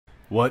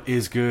What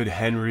is good,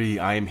 Henry?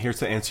 I am here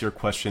to answer your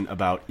question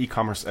about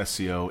e-commerce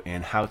SEO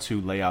and how to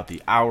lay out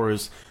the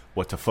hours,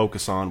 what to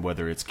focus on,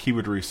 whether it's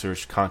keyword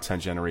research,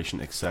 content generation,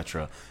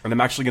 etc. And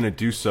I'm actually going to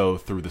do so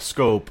through the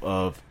scope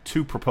of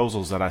two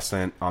proposals that I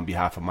sent on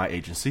behalf of my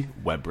agency,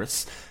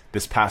 Webris.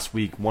 This past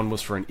week, one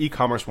was for an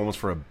e-commerce, one was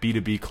for a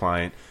B2B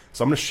client.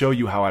 So I'm going to show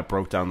you how I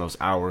broke down those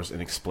hours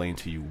and explain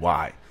to you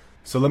why.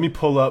 So let me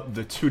pull up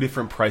the two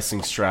different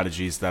pricing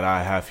strategies that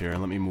I have here.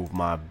 And let me move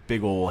my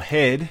big old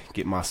head,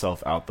 get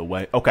myself out the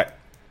way. Okay.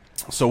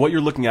 So what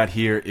you're looking at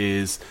here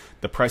is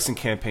the pricing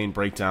campaign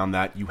breakdown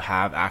that you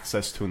have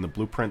access to in the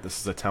blueprint. This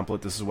is a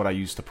template. This is what I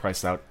use to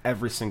price out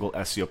every single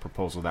SEO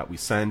proposal that we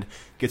send.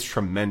 Gets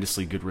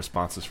tremendously good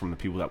responses from the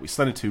people that we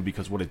send it to,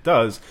 because what it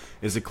does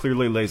is it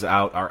clearly lays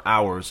out our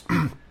hours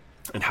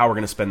and how we're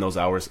going to spend those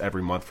hours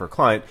every month for a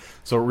client.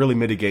 So it really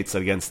mitigates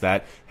against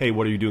that. Hey,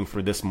 what are you doing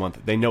for this month?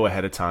 They know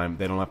ahead of time.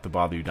 They don't have to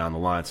bother you down the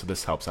line. So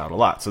this helps out a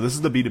lot. So this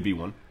is the B2B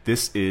one.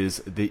 This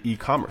is the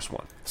e-commerce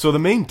one. So the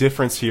main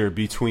difference here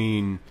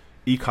between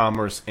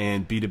e-commerce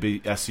and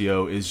B2B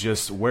SEO is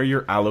just where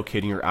you're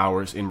allocating your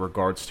hours in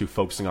regards to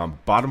focusing on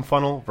bottom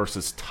funnel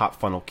versus top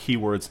funnel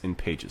keywords and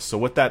pages. So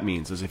what that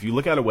means is if you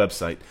look at a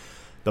website,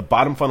 the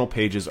bottom funnel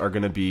pages are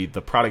going to be the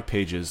product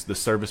pages, the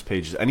service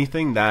pages,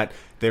 anything that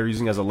they're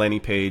using as a landing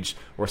page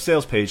or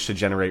sales page to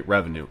generate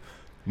revenue.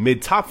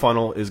 Mid-top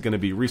funnel is going to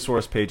be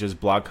resource pages,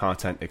 blog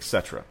content,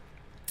 etc.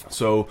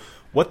 So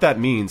what that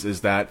means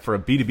is that for a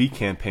B2B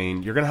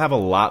campaign, you're going to have a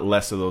lot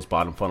less of those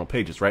bottom funnel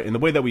pages, right? And the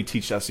way that we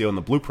teach SEO in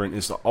the blueprint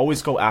is to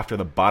always go after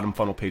the bottom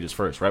funnel pages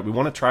first, right? We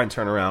want to try and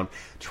turn around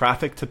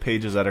traffic to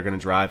pages that are going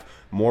to drive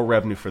more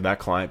revenue for that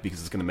client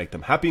because it's going to make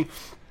them happy.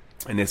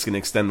 And it's going to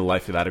extend the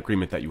life of that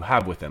agreement that you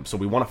have with them. So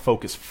we want to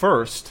focus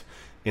first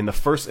in the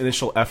first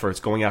initial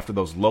efforts going after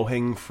those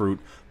low-hanging fruit,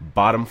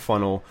 bottom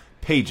funnel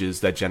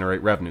pages that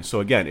generate revenue. So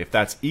again, if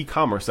that's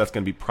e-commerce, that's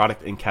going to be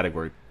product and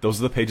category. Those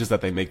are the pages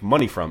that they make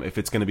money from. If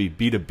it's going to be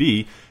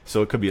B2B,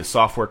 so it could be a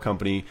software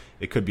company,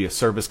 it could be a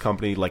service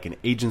company like an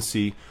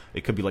agency,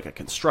 it could be like a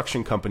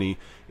construction company,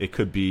 it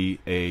could be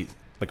a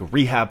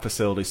rehab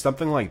facility,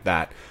 something like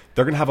that.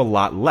 They're going to have a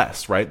lot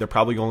less, right? They're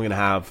probably only going to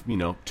have,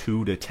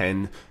 2 to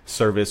 10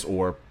 service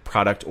or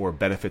product or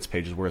benefits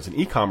pages, whereas an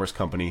e-commerce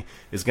company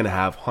is going to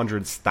have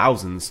hundreds,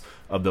 thousands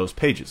of those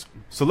pages.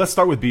 So let's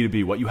start with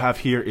B2B. What you have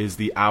here is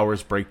the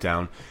hours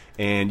breakdown.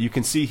 And you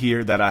can see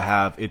here that I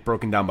have it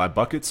broken down by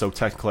buckets. So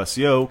technical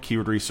SEO,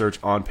 keyword research,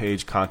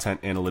 on-page, content,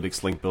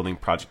 analytics, link building,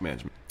 project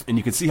management. And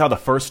you can see how the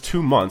first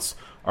 2 months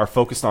are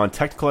focused on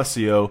technical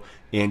SEO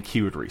and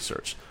keyword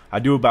research. I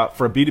do about,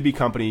 for a B2B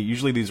company,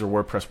 usually these are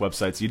WordPress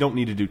websites. You don't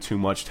need to do too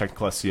much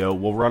technical SEO.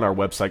 We'll run our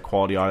website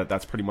quality audit.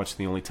 That's pretty much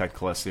the only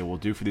technical SEO we'll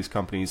do for these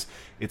companies.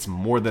 It's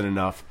more than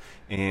enough,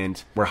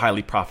 and we're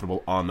highly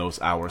profitable on those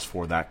hours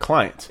for that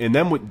client. And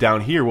then down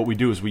here, what we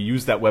do is we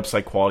use that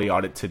website quality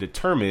audit to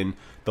determine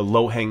the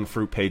low-hanging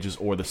fruit pages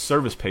or the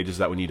service pages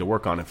that we need to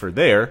work on. And for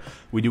there,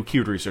 we do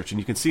keyword research. And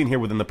you can see in here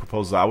within the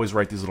proposal, I always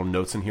write these little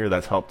notes in here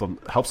that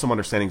helps them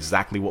understand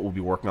exactly what we'll be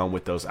working on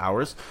with those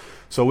hours.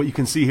 So what you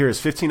can see here is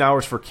 15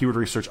 hours for keyword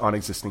research on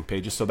existing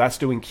pages. So that's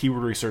doing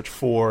keyword research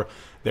for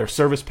their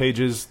service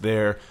pages,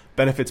 their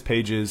benefits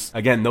pages.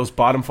 Again, those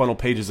bottom funnel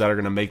pages that are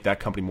going to make that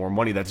company more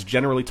money, that's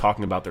generally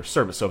talking about their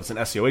service. So if it's an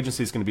SEO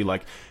agency, it's going to be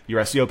like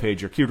your SEO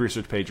page, your keyword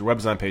research page, your web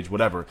design page,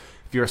 whatever.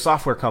 If you're a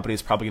software company,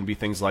 it's probably going to be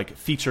things like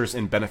features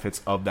and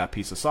benefits of that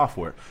piece of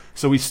software.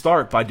 So we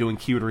start by doing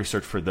keyword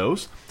research for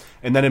those.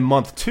 And then in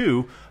month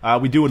 2,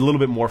 we do a little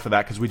bit more for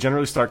that because we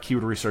generally start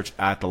keyword research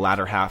at the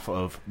latter half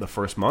of the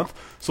first month.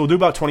 So we'll do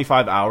about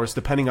 25 hours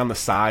depending on the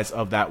size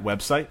of that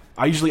website.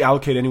 I usually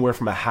allocate anywhere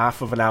from a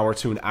half of an hour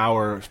to an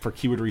hour for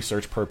keyword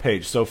research per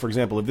page. So for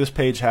example, if this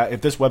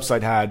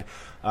website had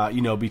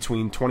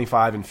between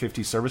 25 and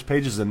 50 service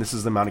pages, then this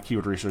is the amount of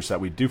keyword research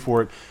that we do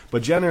for it.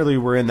 But generally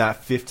we're in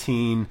that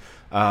 15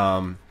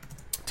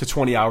 to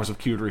 20 hours of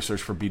keyword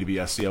research for B2B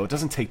SEO. It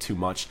doesn't take too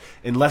much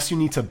unless you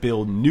need to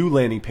build new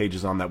landing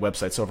pages on that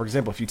website. So for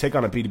example, if you take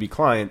on a B2B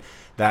client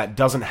that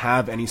doesn't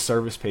have any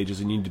service pages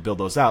and you need to build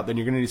those out, then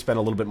you're going to need to spend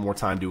a little bit more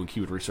time doing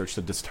keyword research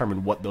to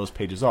determine what those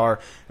pages are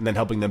and then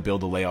helping them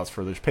build the layouts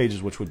for those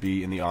pages, which would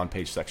be in the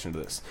on-page section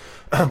of this.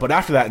 But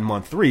after that, in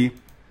month 3,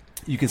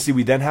 you can see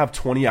we then have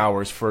 20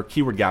 hours for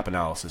keyword gap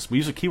analysis. We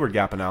use a keyword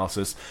gap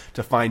analysis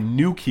to find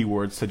new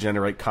keywords to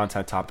generate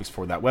content topics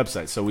for that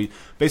website. So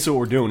basically what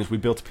we're doing is we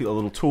built a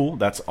little tool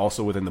that's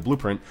also within the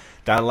blueprint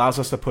that allows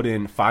us to put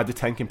in 5 to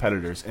 10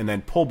 competitors and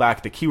then pull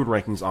back the keyword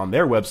rankings on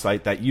their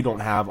website that you don't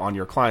have on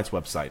your client's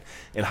website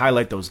and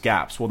highlight those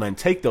gaps. We'll then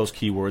take those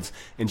keywords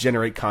and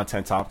generate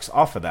content topics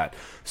off of that.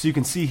 So you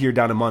can see here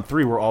down in month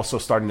 3, we're also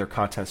starting their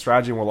content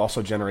strategy, and we'll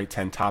also generate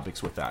 10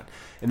 topics with that.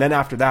 And then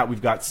after that,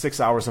 we've got 6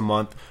 hours a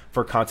month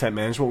for content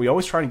management. We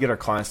always try to get our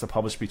clients to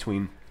publish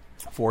between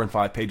 4 and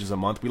 5 pages a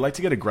month. We like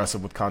to get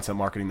aggressive with content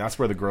marketing. That's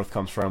where the growth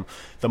comes from.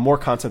 The more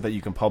content that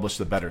you can publish,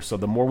 the better. So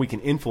the more we can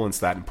influence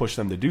that and push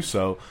them to do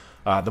so,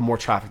 the more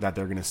traffic that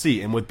they're going to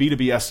see. And with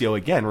B2B SEO,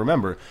 again,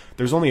 remember,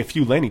 there's only a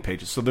few landing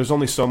pages, so there's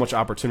only so much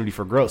opportunity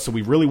for growth. So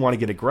we really want to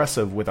get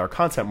aggressive with our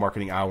content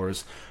marketing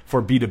hours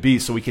for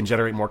B2B so we can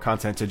generate more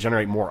content to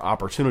generate more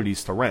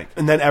opportunities to rank.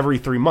 And then every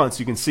 3 months,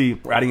 you can see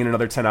we're adding in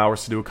another 10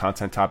 hours to do a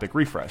content topic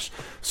refresh.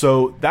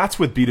 So that's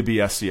with B2B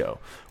SEO.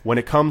 When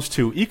it comes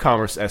to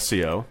e-commerce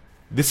SEO,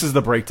 this is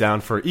the breakdown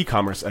for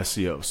e-commerce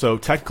SEO. So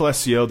technical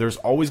SEO, there's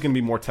always going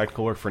to be more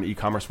technical work for an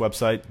e-commerce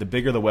website. The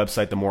bigger the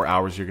website, the more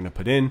hours you're going to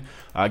put in.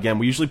 Again,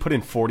 we usually put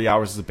in 40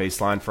 hours as a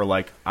baseline for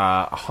like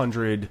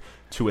 100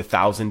 to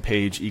 1,000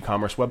 page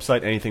e-commerce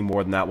website. Anything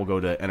more than that will go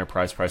to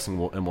enterprise pricing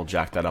and we'll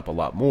jack that up a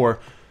lot more.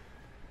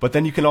 But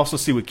then you can also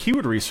see with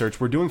keyword research,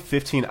 we're doing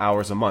 15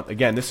 hours a month.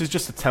 Again, this is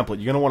just a template.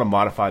 You're going to want to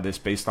modify this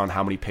based on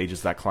how many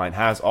pages that client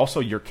has. Also,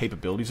 your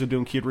capabilities of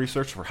doing keyword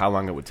research for how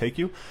long it would take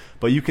you.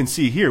 But you can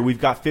see here,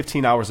 we've got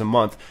 15 hours a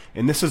month,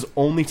 and this is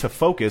only to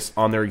focus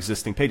on their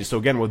existing pages. So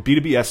again, with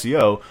B2B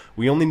SEO,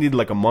 we only need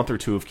like a month or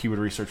two of keyword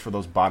research for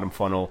those bottom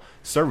funnel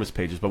service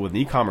pages. But with an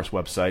e-commerce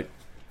website,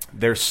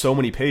 there's so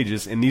many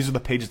pages, and these are the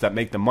pages that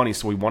make the money,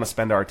 so we want to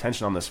spend our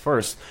attention on this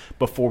first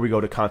before we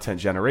go to content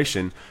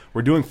generation.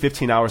 We're doing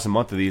 15 hours a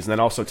month of these, and then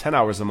also 10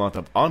 hours a month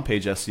of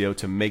on-page SEO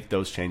to make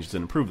those changes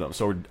and improve them.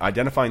 So we're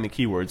identifying the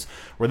keywords.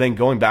 We're then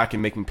going back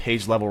and making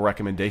page-level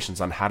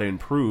recommendations on how to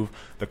improve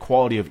the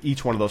quality of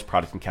each one of those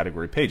product and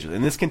category pages.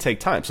 And this can take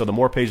time. So the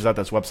more pages that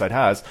this website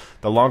has,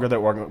 the longer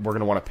that we're going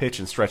to want to pitch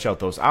and stretch out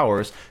those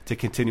hours to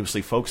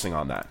continuously focusing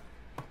on that.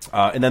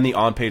 And then the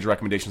on-page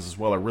recommendations as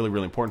well are really,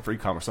 really important for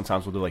e-commerce.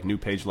 Sometimes we'll do like new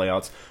page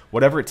layouts,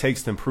 whatever it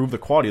takes to improve the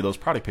quality of those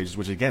product pages,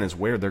 which again is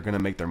where they're going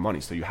to make their money.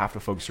 So you have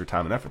to focus your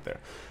time and effort there.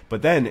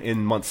 But then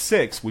in month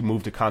 6, we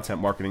move to content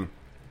marketing.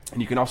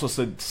 And you can also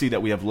see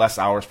that we have less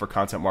hours for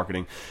content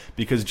marketing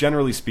because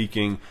generally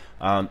speaking,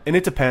 and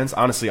it depends,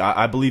 honestly,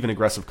 I believe in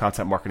aggressive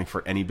content marketing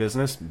for any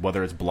business,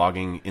 whether it's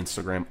blogging,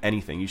 Instagram,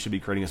 anything. You should be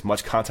creating as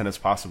much content as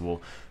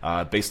possible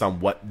based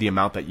on what the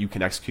amount that you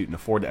can execute and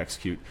afford to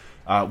execute.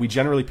 We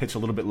generally pitch a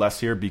little bit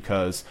less here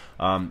because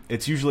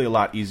it's usually a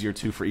lot easier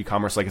to for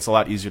e-commerce. Like it's a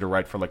lot easier to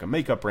write for like a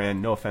makeup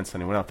brand, no offense to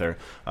anyone out there,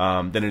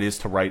 than it is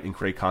to write and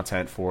create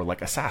content for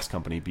like a SaaS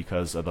company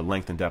because of the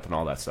length and depth and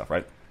all that stuff,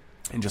 right?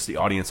 And just the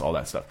audience, all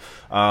that stuff.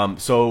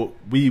 So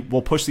we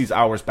will push these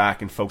hours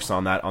back and focus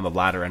on that on the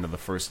latter end of the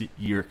first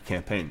year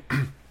campaign.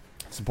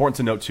 It's important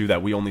to note too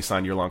that we only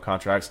sign year-long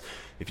contracts.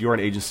 If you're an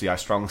agency, I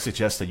strongly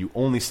suggest that you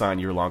only sign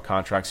year-long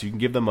contracts. You can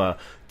give them a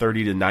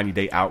 30 to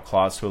 90-day out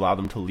clause to allow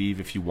them to leave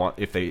if you want,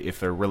 if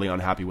they're really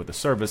unhappy with the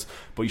service.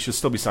 But you should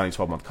still be signing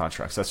 12-month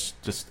contracts. That's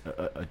just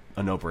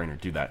a no-brainer.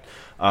 Do that.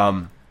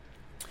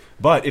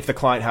 But if the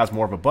client has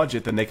more of a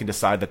budget, then they can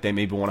decide that they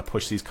maybe want to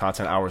push these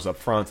content hours up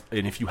front.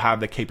 And if you have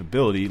the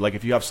capability, like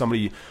if you have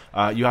somebody,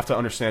 you have to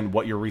understand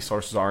what your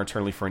resources are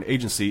internally for an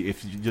agency.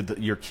 If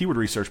your keyword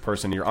research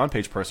person, your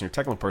on-page person, your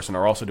technical person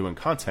are also doing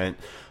content,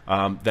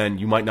 then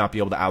you might not be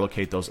able to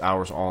allocate those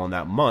hours all in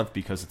that month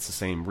because it's the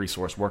same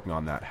resource working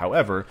on that.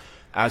 However,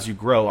 as you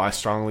grow, I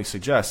strongly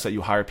suggest that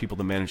you hire people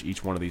to manage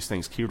each one of these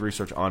things: keyword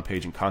research,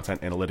 on-page, and content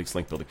analytics,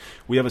 link building.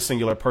 We have a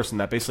singular person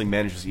that basically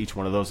manages each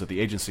one of those at the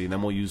agency, and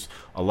then we'll use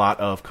a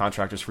lot of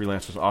contractors,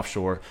 freelancers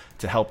offshore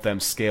to help them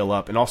scale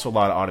up, and also a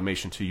lot of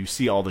automation too. You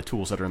see all the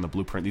tools that are in the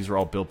blueprint. These are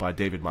all built by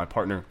David, my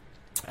partner,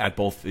 at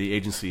both the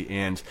agency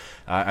and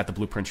at the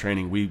Blueprint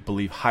Training. We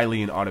believe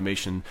highly in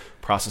automation,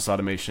 process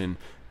automation,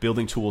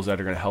 building tools that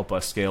are going to help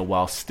us scale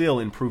while still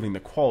improving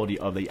the quality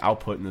of the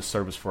output and the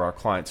service for our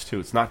clients too.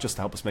 It's not just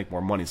to help us make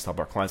more money, it's to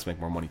help our clients make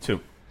more money too.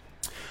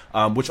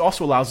 Which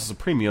also allows us a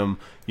premium.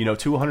 You know,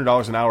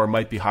 $200 an hour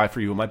might be high for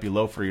you, it might be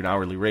low for you, an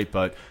hourly rate,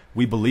 but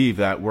we believe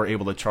that we're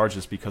able to charge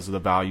this because of the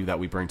value that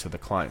we bring to the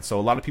client. So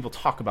a lot of people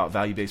talk about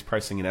value-based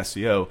pricing in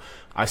SEO.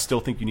 I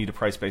still think you need to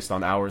price based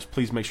on hours.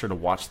 Please make sure to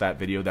watch that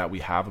video that we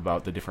have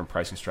about the different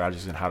pricing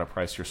strategies and how to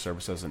price your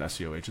service as an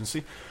SEO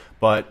agency.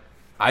 But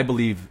I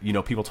believe, you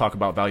know, people talk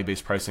about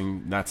value-based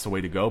pricing, that's the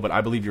way to go, but I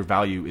believe your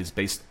value is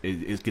based,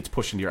 it gets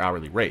pushed into your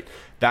hourly rate.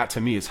 That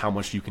to me is how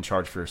much you can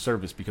charge for your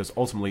service, because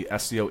ultimately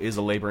SEO is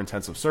a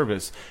labor-intensive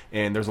service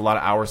and there's a lot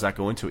of hours that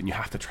go into it and you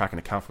have to track and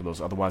account for those.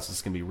 Otherwise,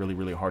 it's going to be really,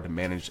 really hard to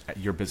manage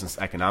your business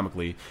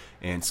economically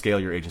and scale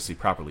your agency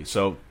properly.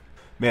 So,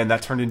 man,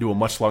 that turned into a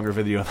much longer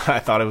video than I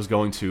thought it was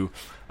going to.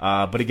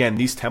 But again,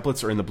 these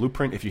templates are in the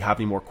blueprint. If you have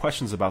any more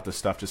questions about this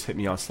stuff, just hit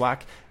me on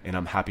Slack and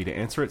I'm happy to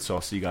answer it. So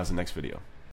I'll see you guys in the next video.